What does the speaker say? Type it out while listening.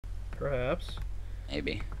Perhaps.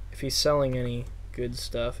 Maybe. If he's selling any good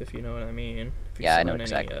stuff, if you know what I mean. If he's Yeah, I know selling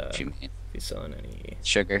exactly any, what you mean. if he's selling any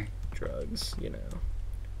Sugar. drugs, you know.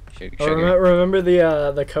 Sugar. Remember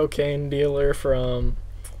the cocaine dealer from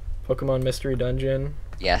Pokemon Mystery Dungeon?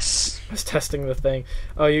 Yes. I was testing the thing.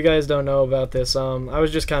 Oh, you guys don't know about this. I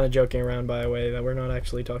was just kind of joking around, by the way, that we're not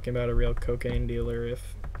actually talking about a real cocaine dealer.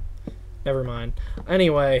 Never mind.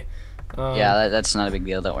 Anyway. Yeah, that's not a big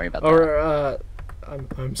deal. Don't worry about that. Or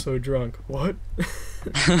I'm so drunk. What?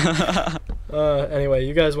 Anyway,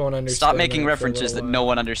 you guys won't understand. Stop making references that no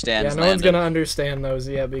one understands. Yeah, no one's gonna understand those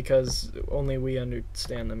yet because only we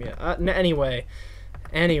understand them yet. Anyway,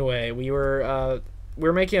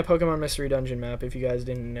 we're making a Pokemon Mystery Dungeon map. If you guys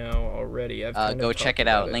didn't know already, I've go check it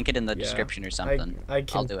out. Link it in the description or something.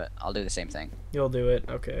 I'll do it. I'll do the same thing. You'll do it.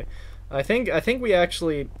 Okay. I think we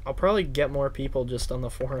actually. I'll probably get more people just on the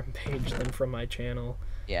forum page than from my channel.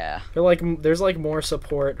 Yeah. There's like more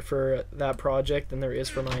support for that project than there is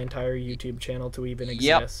for my entire YouTube channel to even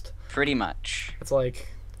exist. Yep. Pretty much. It's like,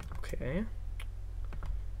 okay.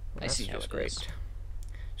 I see how it is.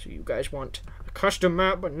 So you guys want a custom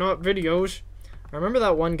map but not videos? I remember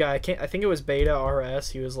that one guy. I think it was Beta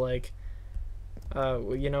RS. He was like,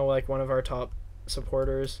 you know, like one of our top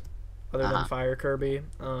supporters, other than Fire Kirby.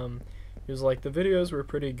 He was like, the videos were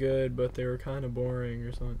pretty good, but they were kind of boring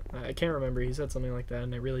or something. I can't remember. He said something like that,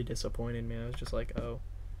 and it really disappointed me. I was just like, oh,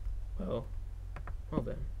 well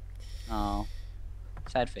then. Oh,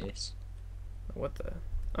 sad face. What the?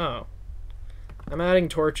 Oh. I'm adding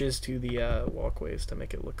torches to the walkways to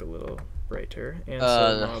make it look a little brighter, and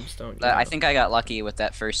so mobs don't. I think I got lucky with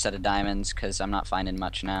that first set of diamonds because I'm not finding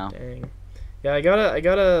much now. Dang. Yeah, I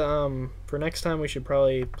gotta. For next time, we should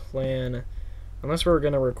probably plan. Unless we're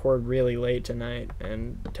gonna record really late tonight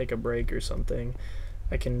and take a break or something,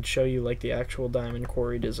 I can show you like the actual diamond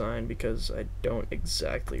quarry design because I don't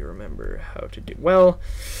exactly remember how to do. Well,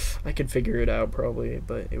 I could figure it out probably,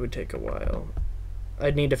 but it would take a while.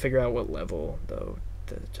 I'd need to figure out what level though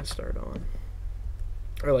to start on,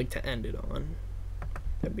 or like to end it on.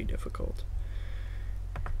 That'd be difficult.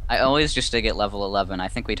 I always just dig at level 11. I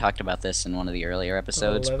think we talked about this in one of the earlier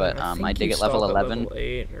episodes, but I dig at level 11. Level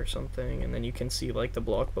 8 or something, and then you can see like the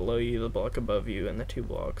block below you, the block above you, and the 2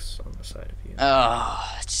 blocks on the side of you. Oh,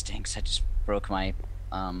 that stinks. I just broke my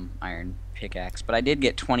iron pickaxe, but I did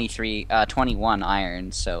get 21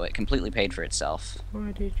 iron, so it completely paid for itself.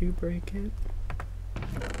 Why did you break it?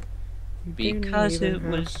 Because it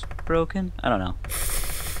was broken? I don't know.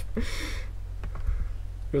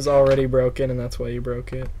 It was already broken, and that's why you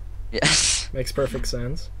broke it. Yes. Makes perfect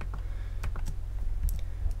sense.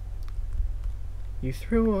 You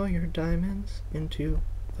threw all your diamonds into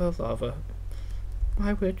the lava.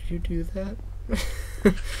 Why would you do that?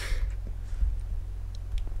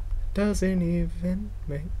 Doesn't even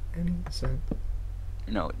make any sense.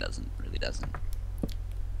 No, it doesn't. It really doesn't.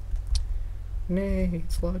 Nay,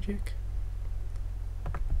 it's logic.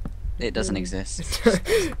 It doesn't exist.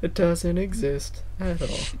 It doesn't exist at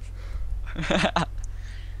all.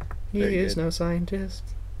 He is no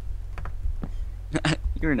scientist.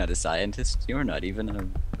 You're not a scientist. You're not even a...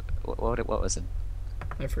 What was it?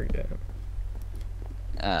 I forget.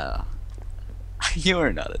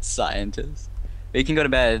 You're not a scientist. But you can go to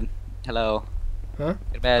bed. Hello. Huh?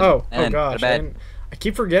 Go to bed. Oh Go gosh. to bed. I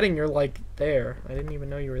keep forgetting you're like there. I didn't even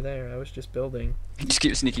know you were there. I was just building. I just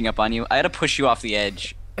keep sneaking up on you. I had to push you off the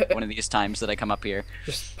edge one of these times that I come up here.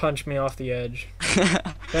 Just punch me off the edge.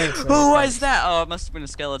 Thanks. Who was that? Oh, it must have been a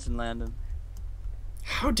skeleton landing.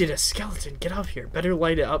 How did a skeleton get up here? Better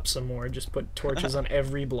light it up some more. Just put torches on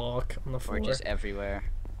every block on the floor. Torches everywhere.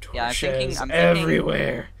 Torches yeah, I'm thinking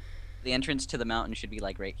everywhere. The entrance to the mountain should be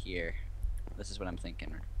like right here. This is what I'm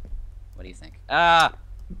thinking. What do you think? Ah!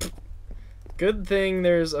 Good thing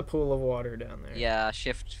there's a pool of water down there. Yeah,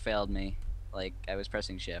 shift failed me. Like, I was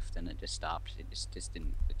pressing shift and it just stopped. It just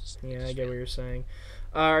didn't... Yeah, I get what you're saying.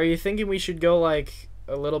 Are you thinking we should go, like,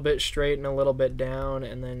 a little bit straight and a little bit down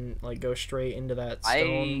and then, like, go straight into that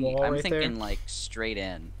stone wall I'm right there? I'm thinking, like, straight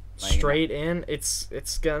in. Like, straight in? It's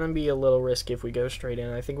gonna be a little risky if we go straight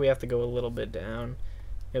in. I think we have to go a little bit down.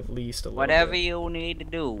 At least a little Whatever bit. you need to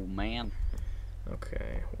do, man.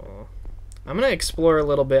 Okay, well... I'm gonna explore a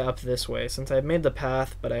little bit up this way, since I've made the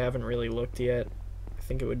path, but I haven't really looked yet. I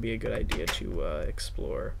think it would be a good idea to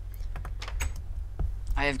explore.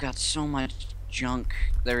 I have got so much junk.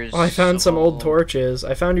 There is. Oh, I found some old torches.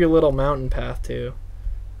 I found your little mountain path too.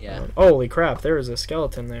 Yeah. Holy crap! There is a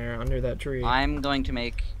skeleton there under that tree. I'm going to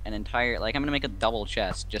make an entire I'm gonna make a double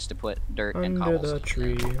chest just to put dirt and under cobblestone the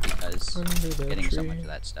tree. because Under the getting tree. so much of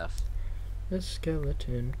that stuff. The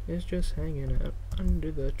skeleton is just hanging out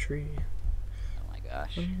under the tree. Oh my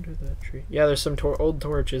gosh. Under the tree. Yeah, there's some old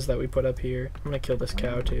torches that we put up here. I'm gonna kill this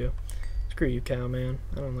cow too. Screw you, cow man.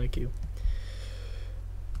 I don't like you.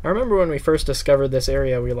 I remember when we first discovered this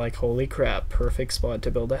area, we were like, holy crap, perfect spot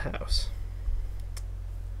to build a house.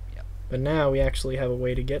 Yep. But now we actually have a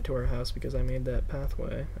way to get to our house because I made that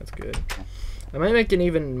pathway. That's good. I might make an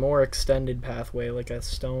even more extended pathway, like a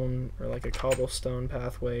stone or like a cobblestone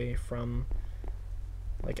pathway from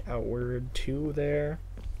like outward to there.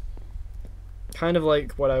 Kind of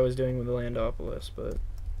like what I was doing with the Landopolis, but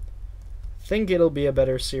I think it'll be a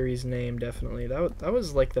better series name, definitely. That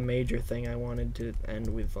was like the major thing I wanted to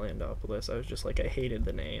end with Landopolis. I was just like, I hated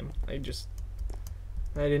the name. I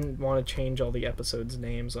didn't want to change all the episodes'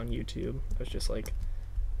 names on YouTube. I was just like,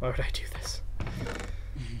 why would I do this?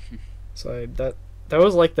 So that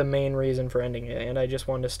was like the main reason for ending it, and I just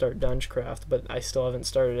wanted to start Dungeoncraft, but I still haven't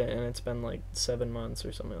started it, and it's been like 7 months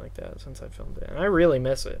or something like that since I filmed it, and I really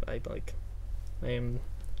miss it.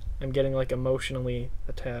 I'm getting like emotionally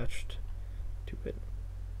attached to it.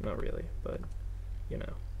 Not really, but you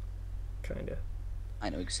know, kinda. I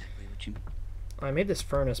know exactly what you mean. I made this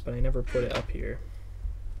furnace, but I never put it up here.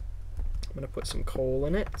 I'm gonna put some coal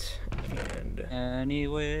in it, and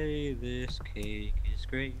Anyway, this cake is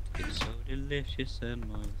great. It's so delicious and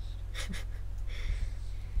moist.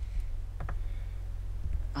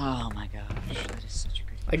 Oh my gosh, that is such a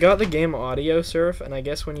great. I got the game Audio Surf, and I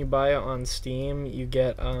guess when you buy it on Steam, you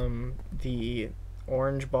get the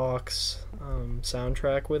Orange Box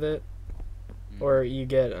soundtrack with it, or you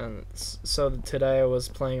get so today I was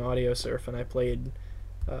playing Audio Surf and I played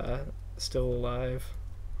Still Alive.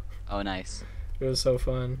 Oh, nice. It was so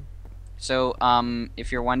fun. So,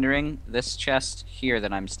 if you're wondering, this chest here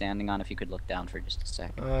that I'm standing on, if you could look down for just a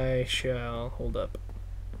sec. I shall. Hold up.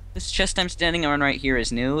 This chest I'm standing on right here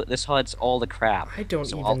is new. This holds all the crap. I don't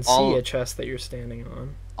So even see a chest that you're standing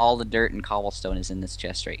on. All the dirt and cobblestone is in this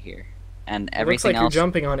chest right here. And It looks everything like else... you're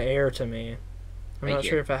jumping on air to me. I'm Right not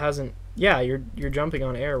here. sure if it hasn't... Yeah, you're jumping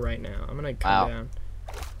on air right now. I'm gonna come Wow. down.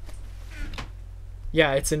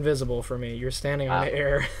 Yeah, it's invisible for me. You're standing on Wow.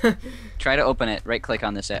 air. Try to open it. Right click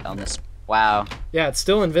on this. Wow. Yeah, it's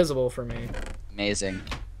still invisible for me. Amazing.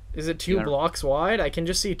 Is it You 2 wanna- blocks wide? I can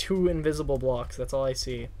just see 2 invisible blocks. That's all I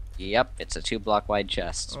see. Yep, it's a 2-block wide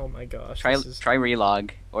chest. Oh my gosh. Try this is... try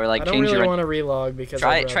relog or like I don't change really your want to relog because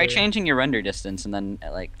try I'd try rather- changing your render distance and then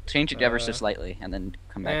like change it ever so Uh, slightly and then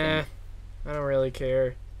come back I don't really care.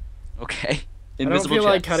 in. Okay. I don't Invisible feel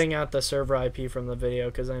like chests. cutting out the server IP from the video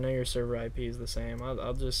because I know your server IP is the same.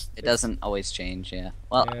 I'll just... It doesn't always change, yeah.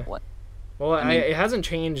 Well, Yeah. what? Well, I mean- it hasn't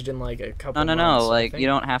changed in like a couple No, months. I like think. you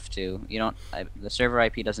don't have to. You don't. The server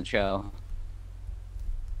IP doesn't show.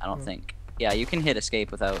 I don't Hmm. think. Yeah, you can hit escape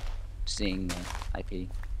without seeing the IP.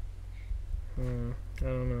 I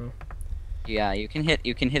don't know. Yeah, you can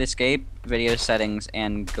hit escape, video settings,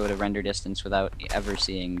 and go to render distance without ever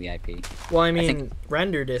seeing the IP. Well, I mean think-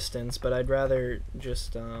 render distance, but I'd rather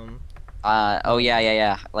just Oh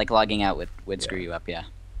yeah. Like logging out would screw Yeah. you up. Yeah.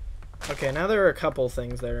 Okay, now there are a couple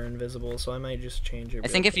things that are invisible, so I might just change it. I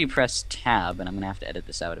think if you press tab, and I'm gonna have to edit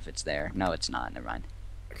this out if it's there. No, it's not. Never mind.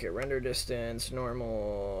 Okay, render distance,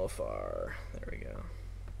 normal, far. There we go.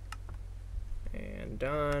 And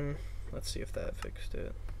done. Let's see if that fixed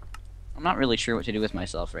it. I'm not really sure what to do with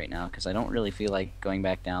myself right now because I don't really feel like going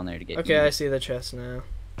back down there to get. Okay, you. I see the chest now.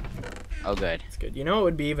 Oh, good. It's good. You know it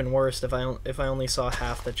would be even worse if I only saw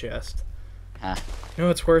half the chest. Huh. You know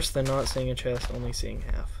what's worse than not seeing a chest, only seeing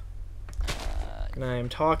half. And I am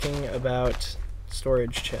talking about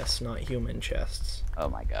storage chests, not human chests. Oh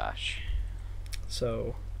my gosh.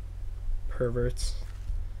 So, perverts,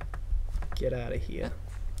 get out of here.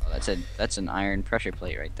 Oh, that's an iron pressure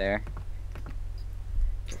plate right there.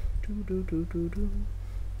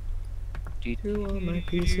 Threw all my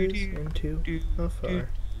pieces into a fire.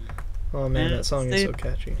 Oh man, that song is so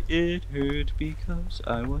catchy. It hurt because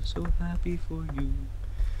I was so happy for you.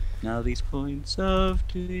 Now these points of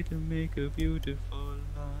data make a beautiful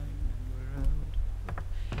line, and we're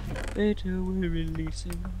out. Later we're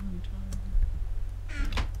releasing on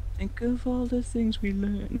time. Think of all the things we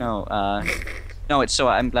learned. No, it's so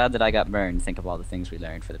I'm glad that I got burned. Think of all the things we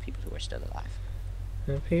learned for the people who are still alive.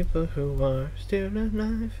 The people who are still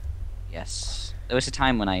alive. Yes. There was a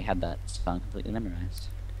time when I had that song completely memorized.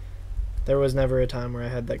 There was never a time where I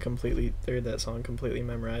had that song completely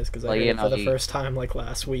memorized because I Well, heard you it know, for the first time like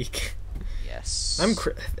last week. Yes.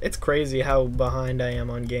 It's crazy how behind I am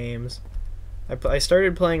on games. I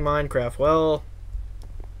started playing Minecraft. Well,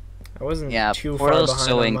 I wasn't too far Portal's behind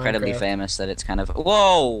so on incredibly Minecraft. famous that it's kind of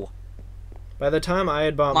whoa. By the time I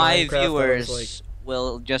had bought My Minecraft, viewers I was like,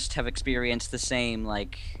 will just have experienced the same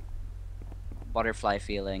like butterfly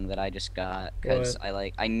feeling that I just got because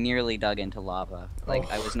I nearly dug into lava. Like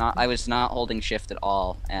Oh. I was not holding shift at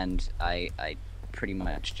all, and I pretty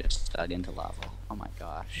much just dug into lava. Oh my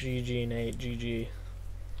gosh. GG, Nate. GG.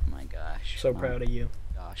 Oh my gosh. So My proud of you.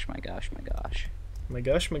 gosh. My gosh. My gosh. My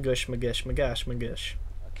gosh, my gosh, my gosh, my gosh, my gosh.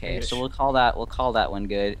 Okay, so we'll call that one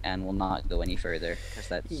good, and we'll not go any further because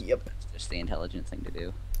that's just the intelligent thing to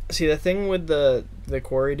do. See, the thing with the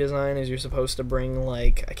quarry design is you're supposed to bring,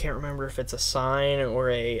 like, I can't remember if it's a sign or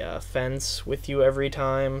a fence with you every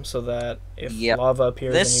time, so that if lava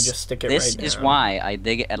appears, then you just stick it right down. This is why I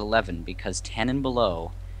dig it at 11, because 10 and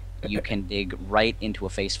below, you can dig right into a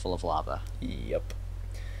face full of lava. Yep.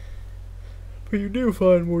 But you do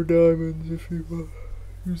find more diamonds if you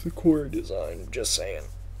use the quarry design, just saying.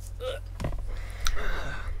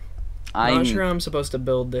 I'm not sure how I'm supposed to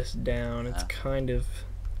build this down. It's kind of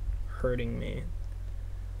hurting me,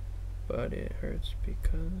 but it hurts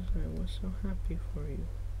because I was so happy for you.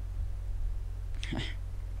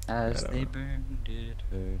 As they burned, it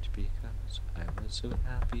hurt because I was so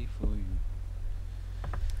happy for you.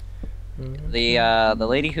 The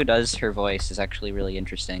lady who does her voice is actually really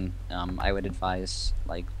interesting. I would advise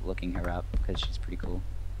like looking her up because she's pretty cool.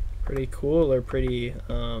 Pretty cool or pretty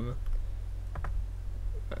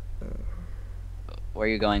Where are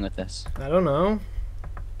you going with this? I don't know.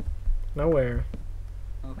 Nowhere.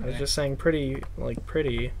 Okay. I was just saying pretty, like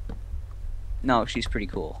pretty. No, she's pretty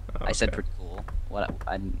cool. Okay. I said pretty cool. What?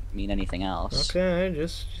 I didn't mean anything else. Okay,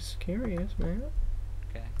 just curious, man.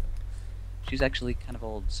 Okay. She's actually kind of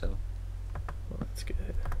old, so. Well, that's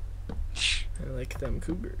good. I like them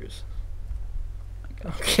cougars.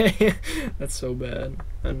 Okay, that's so bad.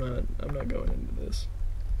 I'm not going into this.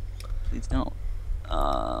 Please don't.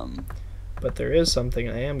 But there is something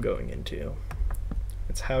I am going into.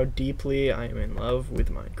 It's how deeply I am in love with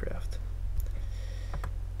Minecraft.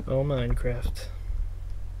 Oh, Minecraft.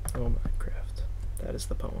 Oh, Minecraft. That is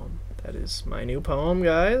the poem. That is my new poem,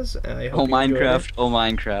 guys. I hope you Minecraft. Oh,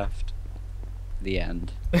 Minecraft. The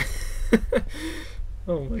end.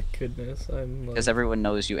 Oh my goodness, I'm like... Because everyone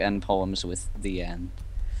knows you end poems with the end.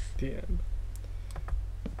 The end.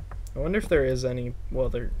 I wonder if there is any... Well,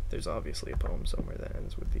 there's obviously a poem somewhere that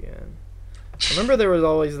ends with the end. I remember there was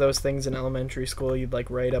always those things in elementary school, you'd like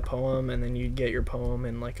write a poem and then you'd get your poem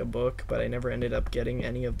in like a book, but I never ended up getting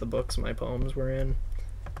any of the books my poems were in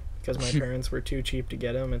because my parents were too cheap to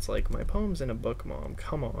get them. It's like, my poem's in a book, Mom,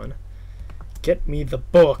 come on. Get me the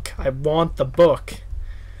book. I want the book.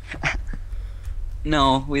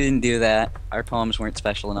 No, we didn't do that. Our poems weren't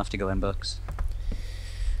special enough to go in books.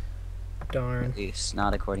 Darn. At least,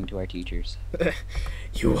 not according to our teachers.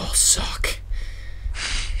 You all suck.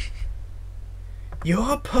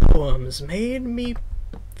 Your poems made me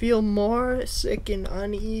feel more sick and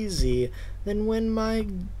uneasy than when my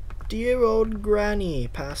dear old granny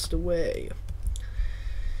passed away.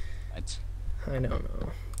 What? I don't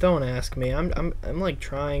know. Don't ask me. I'm like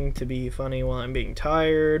trying to be funny while I'm being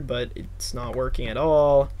tired, but it's not working at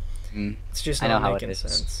all. It's just not making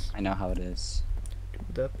sense. I know how it is.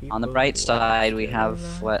 On the bright side, we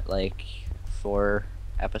have what, like 4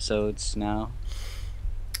 episodes now.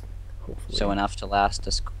 Hopefully. So enough to last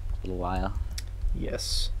us a little while.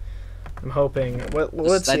 Yes. I'm hoping.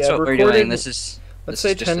 Let's see. That's what we're doing. Let's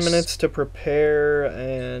say 10 minutes to prepare,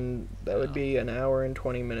 and that would be an hour and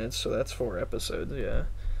 20 minutes, so that's 4 episodes, yeah.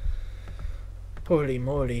 Holy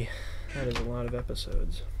moly. That is a lot of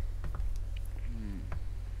episodes.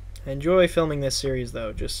 I enjoy filming this series,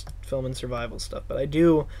 though, just filming survival stuff, but I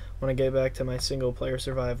do want to get back to my single-player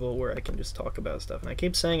survival where I can just talk about stuff, and I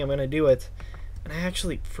keep saying I'm going to do it, and I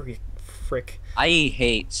actually frick. I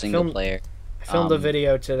hate single-player. I filmed a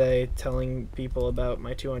video today telling people about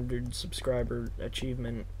my 200 subscriber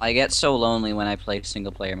achievement. I get so lonely when I play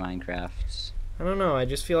single-player Minecraft. I don't know, I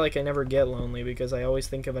just feel like I never get lonely because I always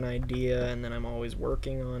think of an idea and then I'm always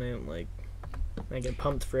working on it, like, I get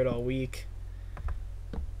pumped for it all week.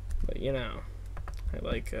 But, you know, I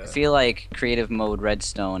like... I feel like creative mode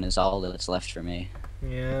redstone is all that's left for me.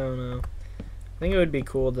 Yeah, I don't know. I think it would be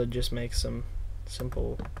cool to just make some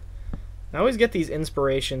simple... I always get these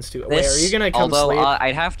inspirations to... Wait, are you gonna come sleep?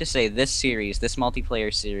 I'd have to say this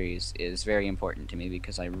multiplayer series, is very important to me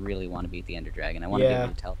because I really want to beat the Ender Dragon. I want to be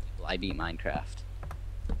able to tell people I beat Minecraft.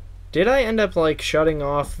 Did I end up, like, shutting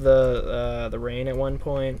off the rain at one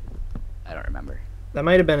point? I don't remember. That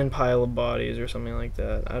might have been in Pile of Bodies or something like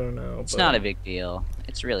that. I don't know. It's not a big deal.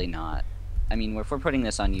 It's really not. I mean, if we're putting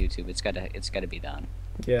this on YouTube, it's gotta be done.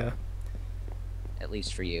 Yeah. At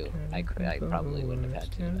least for you. I probably wouldn't have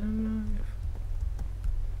had to do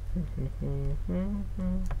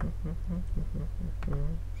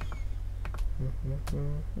that.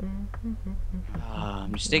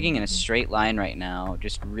 I'm just digging in a straight line right now,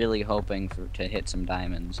 just really hoping to hit some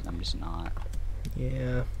diamonds, and I'm just not.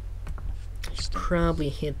 Yeah. Probably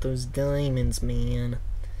hit those diamonds, man.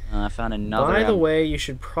 I found another. By the way, you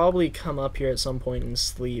should probably come up here at some point and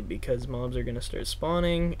sleep because mobs are gonna start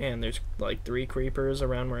spawning, and there's like 3 creepers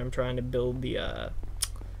around where I'm trying to build the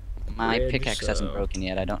My bridge, pickaxe hasn't so- broken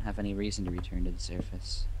yet. I don't have any reason to return to the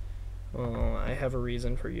surface. Well, I have a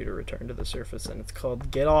reason for you to return to the surface, and it's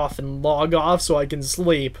called get off and log off so I can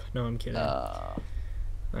sleep. No, I'm kidding.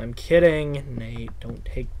 I'm kidding, Nate. Don't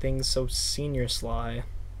take things so senior sly.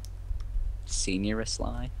 Senior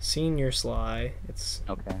Sly? Senior sly. It's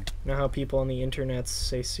Okay. you know how people on the internet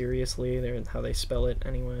say seriously? They're how they spell it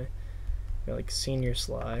anyway. They're like senior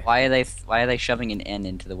sly. Why are they shoving an N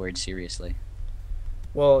into the word seriously?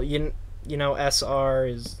 Well, you know SR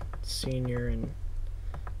is senior and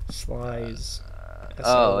sly is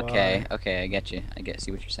Oh, SLY. okay. Okay, I get you.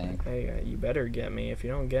 See what you're saying. Hey, you better get me. If you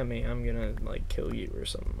don't get me, I'm gonna like kill you or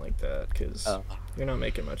something like that. Cause Oh. you're not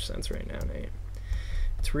making much sense right now, Nate.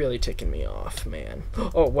 It's really ticking me off, man.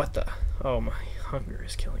 Oh, what the? Oh, my hunger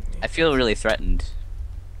is killing me. I feel really threatened.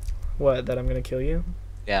 What? That I'm gonna kill you?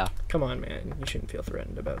 Yeah. Come on, man. You shouldn't feel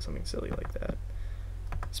threatened about something silly like that.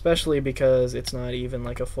 Especially because it's not even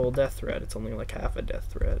like a full death threat. It's only like half a death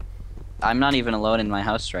threat. I'm not even alone in my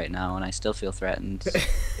house right now, and I still feel threatened.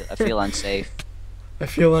 I feel unsafe. I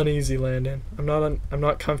feel uneasy, Landon. I'm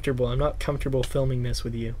not comfortable. I'm not comfortable filming this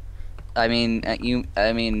with you. I mean,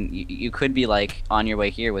 you could be like on your way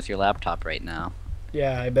here with your laptop right now.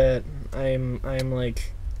 Yeah, I bet. I'm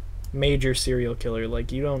like major serial killer.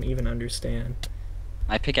 Like you don't even understand.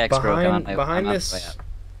 My pickaxe broke on my behind on my this way up.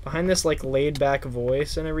 behind this like laid back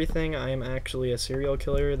voice and everything, I am actually a serial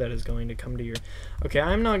killer that is going to come to your. Okay,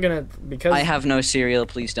 I'm not gonna because I have no cereal.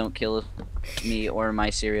 Please don't kill me or my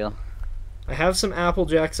cereal. I have some Apple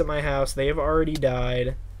Jacks at my house. They have already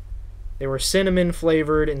died. They were cinnamon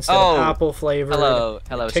flavored instead of apple flavored. Hello,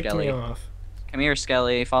 It ticked Skelly. me off. Come here,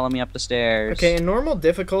 Skelly. Follow me up the stairs. Okay, in normal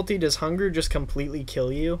difficulty, does hunger just completely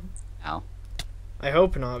kill you? No. I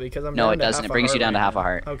hope not, because I'm No, down it to doesn't. half It a brings you heart down to right half a now.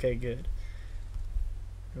 heart. Okay, good.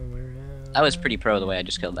 That was pretty pro the way I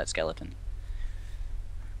just killed that skeleton.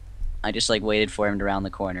 I just like waited for him to round the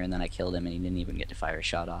corner and then I killed him and he didn't even get to fire a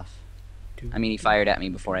shot off. I mean, he fired at me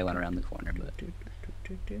before I went around the corner, but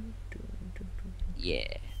yeah.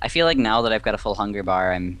 I feel like now that I've got a full hunger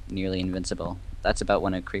bar, I'm nearly invincible. That's about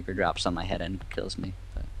when a creeper drops on my head and kills me.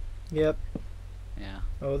 But Yep. yeah.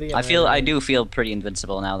 Oh, the I irony. do feel pretty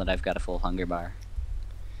invincible now that I've got a full hunger bar.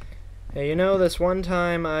 Hey, you know, this one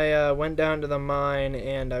time I went down to the mine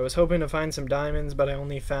and I was hoping to find some diamonds, but I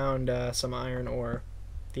only found some iron ore.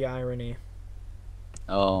 The irony.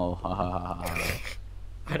 Oh, ha ha ha ha.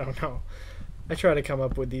 I don't know. I try to come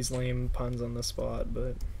up with these lame puns on the spot,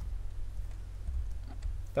 but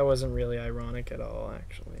that wasn't really ironic at all,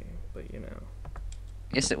 actually. But, you know.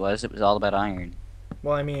 Yes, it was. It was all about iron.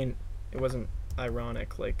 Well, I mean, it wasn't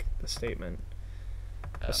ironic, like the statement.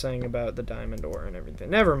 I was saying about the diamond ore and everything.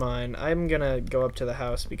 Never mind. I'm gonna go up to the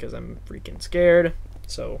house because I'm freaking scared.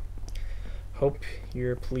 So, hope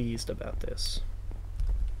you're pleased about this.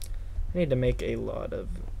 I need to make a lot of...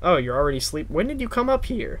 Oh, you're already asleep. When did you come up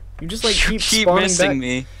here? You just, like, keep spawning missing back.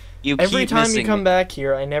 me. You Every keep time missing you come me. back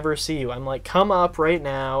here, I never see you. I'm like, come up right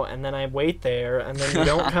now, and then I wait there, and then you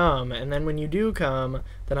don't come. And then when you do come,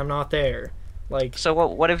 then I'm not there. Like... So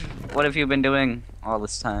what have you been doing all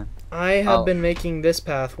this time? I have Oh. been making this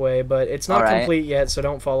pathway, but it's not Alright. complete yet, so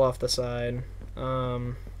don't fall off the side.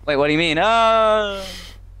 Wait, what do you mean? Oh!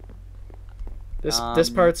 This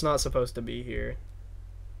part's not supposed to be here.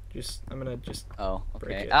 I'm gonna just... Oh,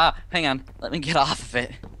 Break okay. it. Ah, hang on. Let me get off of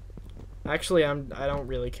it. Actually, I don't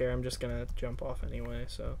really care. I'm just gonna jump off anyway,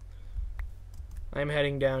 so... I'm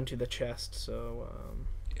heading down to the chest, so,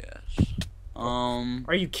 Yes.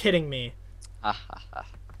 Are you kidding me? Ha ha ha.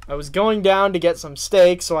 I was going down to get some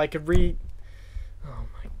steak so I could Oh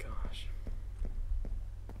my gosh.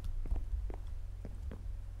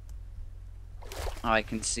 Oh, I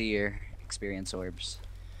can see your experience orbs.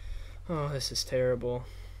 Oh, this is terrible.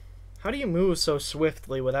 How do you move so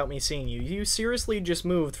swiftly without me seeing you? You seriously just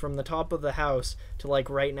moved from the top of the house to, like,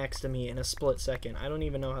 right next to me in a split second. I don't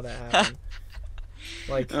even know how that happened.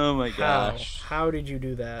 Like, Oh my how? gosh. How did you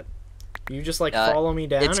do that? You just, like, follow me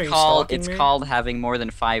down? It's Are you called stalking me? called having more than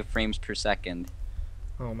 5 frames per second.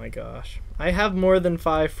 Oh my gosh. I have more than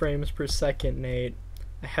 5 frames per second, Nate.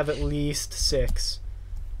 I have at least 6.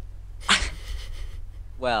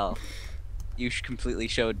 Well, you completely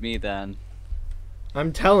showed me then.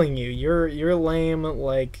 I'm telling you, you're lame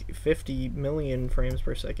like 50 million frames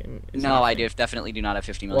per second. Is No, I nothing. definitely do not have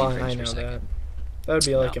 50 million Well, frames I per know second. that. That would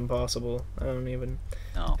be like No. impossible. I don't even.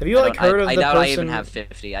 No. Have you like heard of I the doubt I even person? have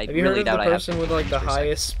 50. I Have you really heard doubt of I the have person 50 with like the frames per second.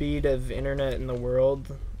 highest speed of internet in the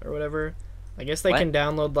world or whatever? I guess they What? can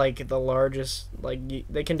download like the largest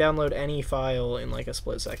they can download any file in like a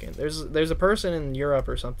split second. There's a person in Europe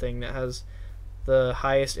or something that has the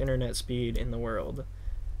highest internet speed in the world,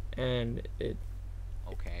 and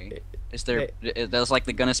Okay. it Is there? Does like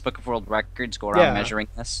the Guinness Book of World Records go around Yeah. measuring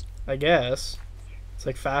this? I guess it's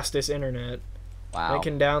like fastest internet. Wow. They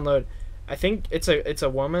can download. I think it's a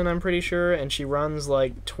woman. I'm pretty sure, and she runs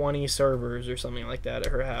like 20 servers or something like that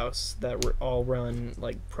at her house that all run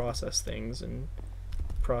like process things and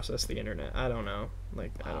process the internet. I don't know.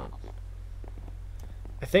 Like I don't. Wow.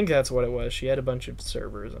 I think that's what it was. She had a bunch of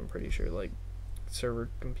servers. I'm pretty sure, like server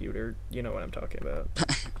computer. You know what I'm talking about.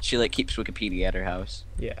 She like keeps Wikipedia at her house.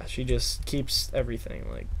 Yeah, she just keeps everything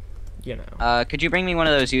like, you know. Could you bring me one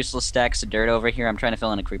of those useless stacks of dirt over here? I'm trying to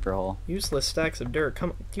fill in a creeper hole. Useless stacks of dirt.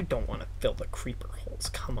 Come on, you don't want to fill the creeper holes.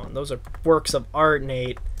 Come on, those are works of art,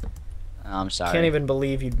 Nate. I'm sorry. Can't even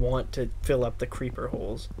believe you'd want to fill up the creeper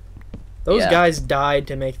holes. Those Yeah. guys died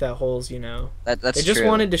to make that holes, you know. That's They just true.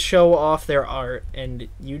 wanted to show off their art, and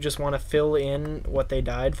you just want to fill in what they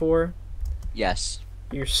died for? Yes.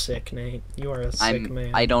 You're sick, Nate. You are a sick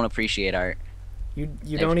man. I don't appreciate art. You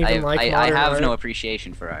don't even like I modern have art? no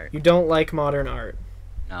appreciation for art. You don't like modern art.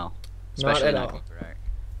 No. Not Especially at not all. creeper art.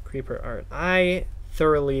 Creeper art. I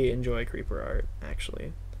thoroughly enjoy creeper art,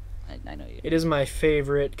 actually. I know you. It is my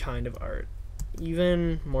favorite kind of art.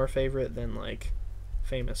 Even more favorite than, like,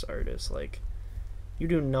 famous artists. Like, you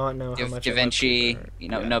do not know how much Da I love Vinci, creeper art. you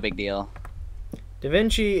know, Yeah. no big deal. Da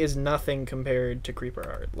Vinci is nothing compared to creeper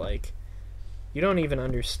art. Like, you don't even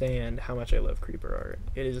understand how much I love creeper art.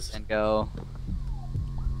 It is. And go.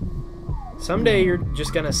 Someday you're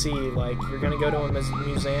just gonna see, like, you're gonna go to a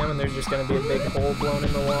museum and there's just gonna be a big hole blown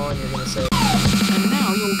in the wall and you're gonna say, And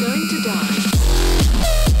now you're going to die.